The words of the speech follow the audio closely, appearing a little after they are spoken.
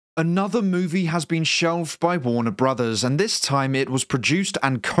Another movie has been shelved by Warner Brothers, and this time it was produced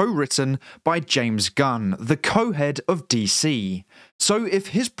and co-written by James Gunn, the co-head of DC. So if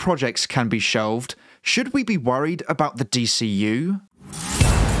his projects can be shelved, should we be worried about the DCU?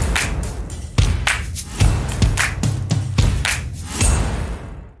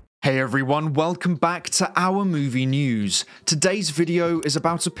 Hey everyone, welcome back to our movie news. Today's video is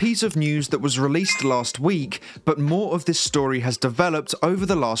about a piece of news that was released last week, but more of this story has developed over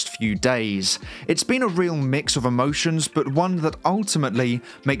the last few days. It's been a real mix of emotions, but one that ultimately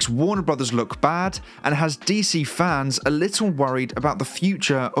makes Warner Brothers look bad and has DC fans a little worried about the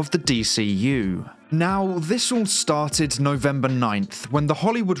future of the DCU. Now, this all started November 9th, when The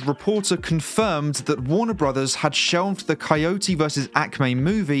Hollywood Reporter confirmed that Warner Brothers had shelved the Coyote vs. Acme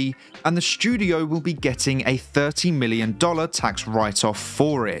movie, and the studio will be getting a $30 million tax write-off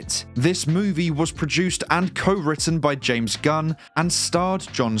for it. This movie was produced and co-written by James Gunn and starred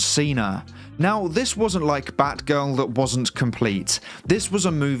John Cena. Now, this wasn't like Batgirl that wasn't complete. This was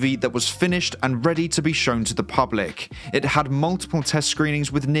a movie that was finished and ready to be shown to the public. It had multiple test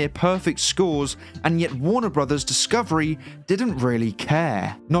screenings with near-perfect scores, and yet Warner Brothers Discovery didn't really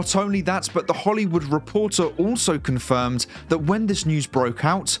care. Not only that, but The Hollywood Reporter also confirmed that when this news broke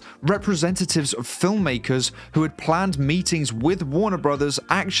out, representatives of filmmakers who had planned meetings with Warner Brothers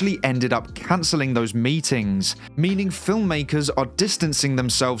actually ended up cancelling those meetings, meaning filmmakers are distancing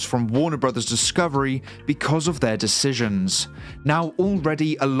themselves from Warner Brothers Discovery because of their decisions. Now,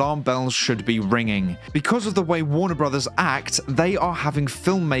 already alarm bells should be ringing. Because of the way Warner Brothers act, they are having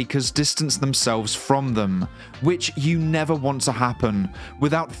filmmakers distance themselves from them, which you never want to happen.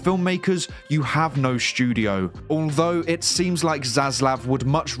 Without filmmakers, you have no studio. Although it seems like Zaslav would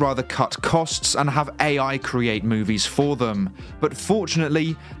much rather cut costs and have AI create movies for them. But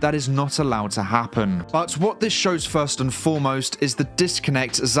fortunately, that is not allowed to happen. But what this shows first and foremost is the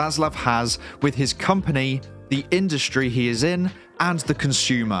disconnect Zaslav has with his company, the industry he is in, and the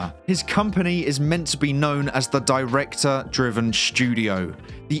consumer. His company is meant to be known as the director-driven studio.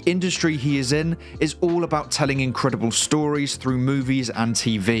 The industry he is in is all about telling incredible stories through movies and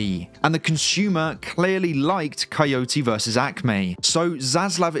TV. And the consumer clearly liked Coyote vs. Acme. So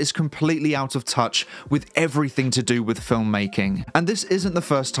Zaslav is completely out of touch with everything to do with filmmaking. And this isn't the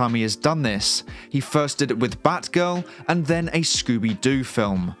first time he has done this. He first did it with Batgirl and then a Scooby-Doo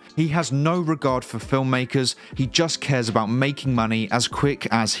film. He has no regard for filmmakers, he just cares about making money as quick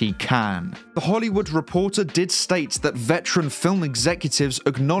as he can. The Hollywood Reporter did state that veteran film executives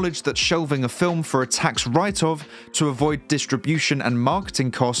acknowledged that shelving a film for a tax write-off to avoid distribution and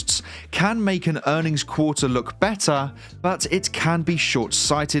marketing costs can make an earnings quarter look better, but it can be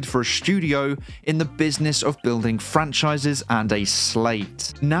short-sighted for a studio in the business of building franchises and a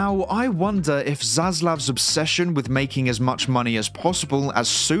slate. Now, I wonder if Zaslav's obsession with making as much money as possible as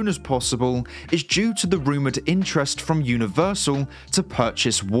soon as possible is due to the rumored interest from Universal to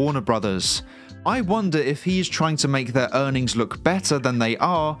purchase Warner Brothers. I wonder if he is trying to make their earnings look better than they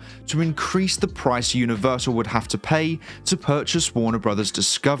are to increase the price Universal would have to pay to purchase Warner Brothers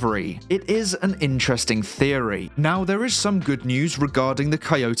Discovery. It is an interesting theory. Now, there is some good news regarding the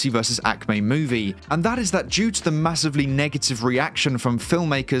Coyote vs. Acme movie, and that is that due to the massively negative reaction from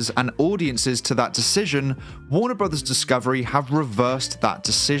filmmakers and audiences to that decision, Warner Brothers Discovery have reversed that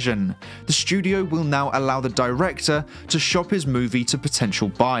decision. The studio will now allow the director to shop his movie to potential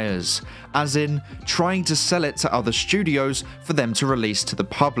buyers, as in trying to sell it to other studios for them to release to the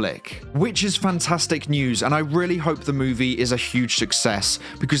public. Which is fantastic news, and I really hope the movie is a huge success,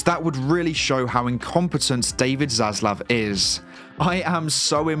 because that would really show how incompetent David Zaslav is. I am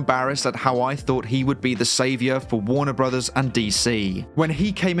so embarrassed at how I thought he would be the savior for Warner Brothers and DC. When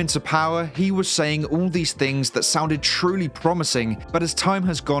he came into power, he was saying all these things that sounded truly promising, but as time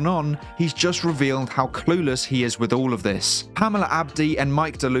has gone on, he's just revealed how clueless he is with all of this. Pamela Abdi and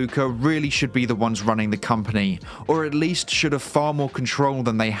Mike DeLuca really should be the ones running the company, or at least should have far more control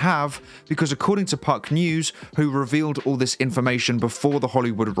than they have, because according to Puck News, who revealed all this information before The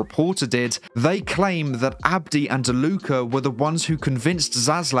Hollywood Reporter did, they claim that Abdi and DeLuca were the ones who convinced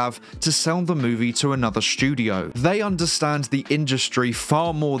Zaslav to sell the movie to another studio. They understand the industry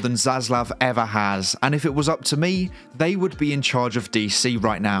far more than Zaslav ever has, and if it was up to me, they would be in charge of DC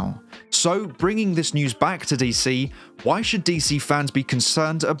right now. So, bringing this news back to DC, why should DC fans be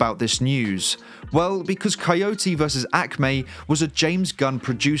concerned about this news? Well, because Coyote vs. Acme was a James Gunn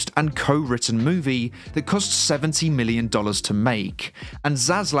produced and co-written movie that cost $70 million to make, and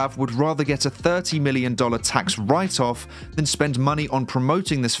Zaslav would rather get a $30 million tax write-off than spend money on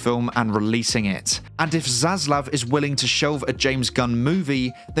promoting this film and releasing it. And if Zaslav is willing to shelve a James Gunn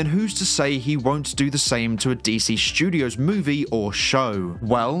movie, then who's to say he won't do the same to a DC Studios movie or show?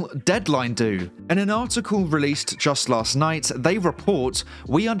 Well, Deadline do. In an article released just last night, they report,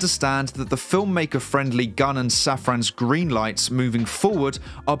 "We understand that the filmmaker-friendly Gunn and Safran's green lights moving forward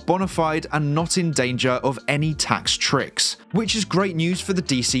are bona fide and not in danger of any tax tricks." Which is great news for the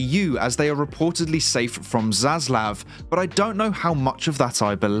DCU, as they are reportedly safe from Zaslav, but I don't know how much of that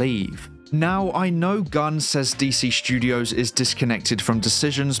I believe. Now, I know Gunn says DC Studios is disconnected from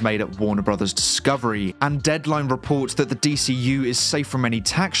decisions made at Warner Bros. Discovery, and Deadline reports that the DCU is safe from any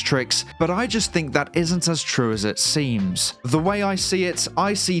tax tricks, but I just think that isn't as true as it seems. The way I see it,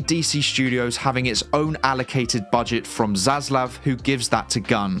 I see DC Studios having its own allocated budget from Zaslav, who gives that to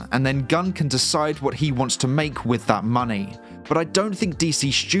Gunn, and then Gunn can decide what he wants to make with that money. But I don't think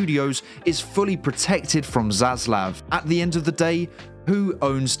DC Studios is fully protected from Zaslav. At the end of the day, who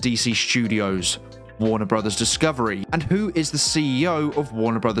owns DC Studios? Warner Bros. Discovery. And who is the CEO of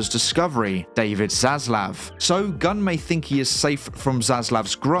Warner Bros. Discovery? David Zaslav. So Gunn may think he is safe from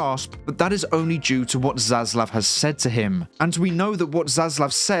Zaslav's grasp, but that is only due to what Zaslav has said to him. And we know that what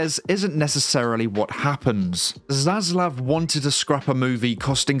Zaslav says isn't necessarily what happens. Zaslav wanted to scrap a movie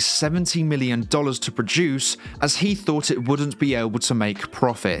costing $70 million to produce, as he thought it wouldn't be able to make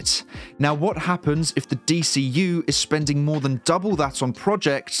profit. Now, what happens if the DCU is spending more than double that on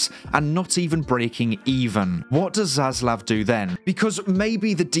projects and not even breaking even? What does Zaslav do then? Because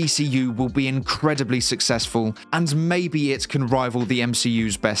maybe the DCU will be incredibly successful, and maybe it can rival the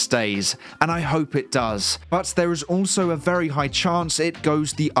MCU's best days, and I hope it does. But there is also a very high chance it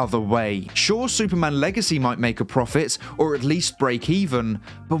goes the other way. Sure, Superman Legacy might make a profit, or at least break even,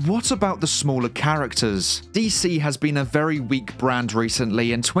 but what about the smaller characters? DC has been a very weak brand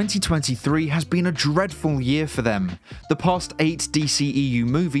recently, and 2023 has been a dreadful year for them. The past 8 DCEU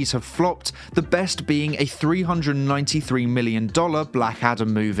movies have flopped, the best being a $393 million Black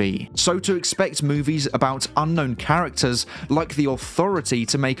Adam movie. So to expect movies about unknown characters like The Authority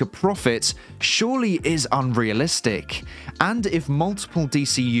to make a profit surely is unrealistic. And if multiple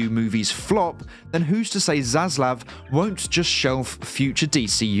DCU movies flop, then who's to say Zaslav won't just shelve future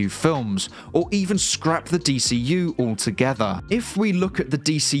DCU films, or even scrap the DCU altogether? If we look at the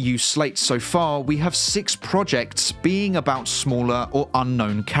DCU slate so far, we have 6 projects being about smaller or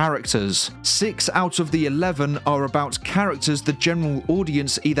unknown characters. 6 out of the 11 are about characters the general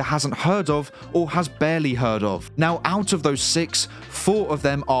audience either hasn't heard of or has barely heard of. Now, out of those 6, 4 of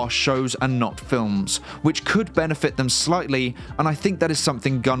them are shows and not films, which could benefit them slightly, and I think that is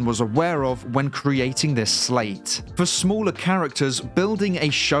something Gunn was aware of when creating this slate. For smaller characters, building a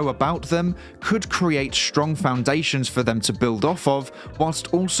show about them could create strong foundations for them to build off of,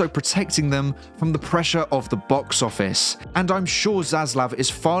 whilst also protecting them from the pressure of the box office. And I'm sure Zaslav is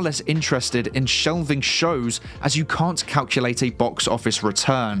far less interested in shelving shows, as you can't calculate a box office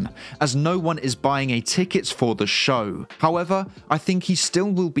return, as no one is buying a tickets for the show. However, I think he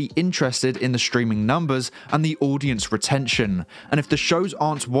still will be interested in the streaming numbers and the audience retention, and if the shows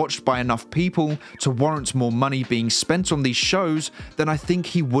aren't watched by enough people to warrant more money being spent on these shows, then I think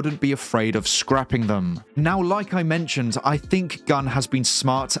he wouldn't be afraid of scrapping them. Now, like I mentioned, I think Gunn has been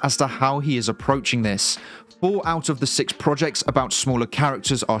smart as to how he is approaching this. 4 out of the 6 projects about smaller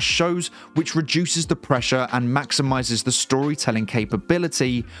characters are shows, which reduces the pressure and maximizes the storytelling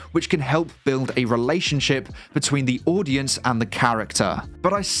capability, which can help build a relationship between the audience and the character.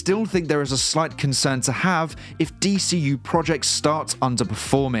 But I still think there is a slight concern to have if DCU projects start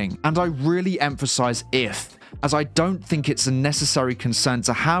underperforming, and I really emphasize if, as I don't think it's a necessary concern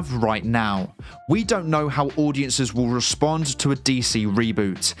to have right now. We don't know how audiences will respond to a DC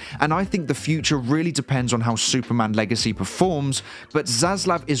reboot, and I think the future really depends on how Superman Legacy performs, but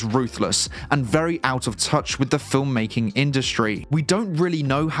Zaslav is ruthless and very out of touch with the filmmaking industry. We don't really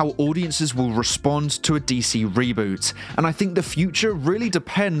know how audiences will respond to a DC reboot, and I think the future really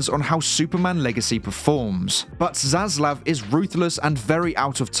depends on how Superman Legacy performs. But Zaslav is ruthless and very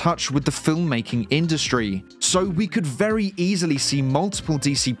out of touch with the filmmaking industry. So we could very easily see multiple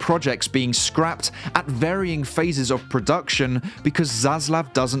DC projects being scrapped at varying phases of production because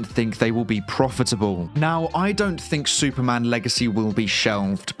Zaslav doesn't think they will be profitable. Now, I don't think Superman Legacy will be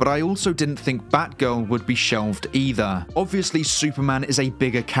shelved, but I also didn't think Batgirl would be shelved either. Obviously, Superman is a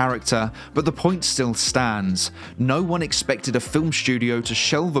bigger character, but the point still stands. No one expected a film studio to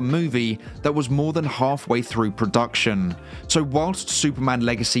shelve a movie that was more than halfway through production. So whilst Superman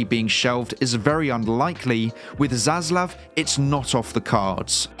Legacy being shelved is very unlikely, with Zaslav, it's not off the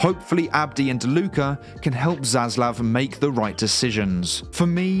cards. Hopefully Abdi and DeLuca can help Zaslav make the right decisions. For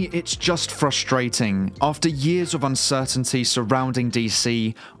me, it's just frustrating. After years of uncertainty surrounding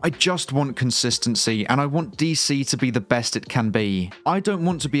DC, I just want consistency and I want DC to be the best it can be. I don't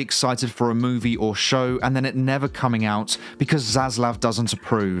want to be excited for a movie or show and then it never coming out because Zaslav doesn't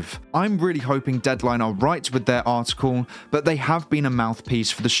approve. I'm really hoping Deadline are right with their article, but they have been a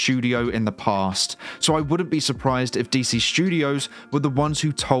mouthpiece for the studio in the past, so I wouldn't be surprised if DC Studios were the ones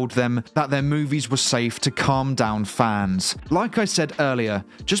who told them that their movies were safe to calm down fans. Like I said earlier,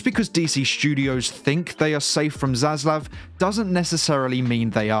 just because DC Studios think they are safe from Zaslav doesn't necessarily mean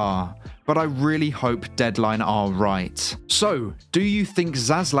they are. But I really hope Deadline are right. So, do you think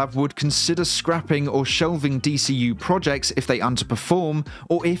Zaslav would consider scrapping or shelving DCU projects if they underperform,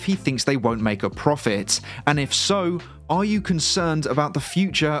 or if he thinks they won't make a profit? And if so, are you concerned about the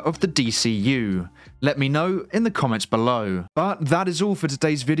future of the DCU? Let me know in the comments below. But that is all for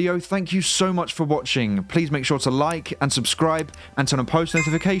today's video. Thank you so much for watching. Please make sure to like and subscribe and turn on post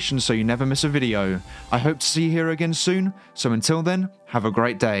notifications so you never miss a video. I hope to see you here again soon, so until then, have a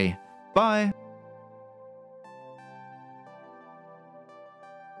great day. Bye!